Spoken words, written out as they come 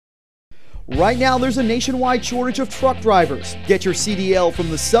Right now, there's a nationwide shortage of truck drivers. Get your CDL from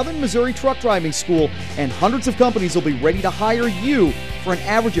the Southern Missouri Truck Driving School, and hundreds of companies will be ready to hire you for an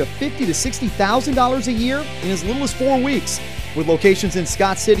average of $50,000 to $60,000 a year in as little as 4 weeks. With locations in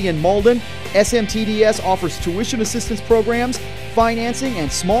Scott City and Malden, SMTDS offers tuition assistance programs, financing,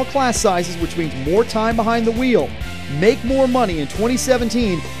 and small class sizes, which means more time behind the wheel. Make more money in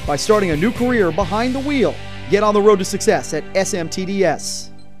 2017 by starting a new career behind the wheel. Get on the road to success at SMTDS.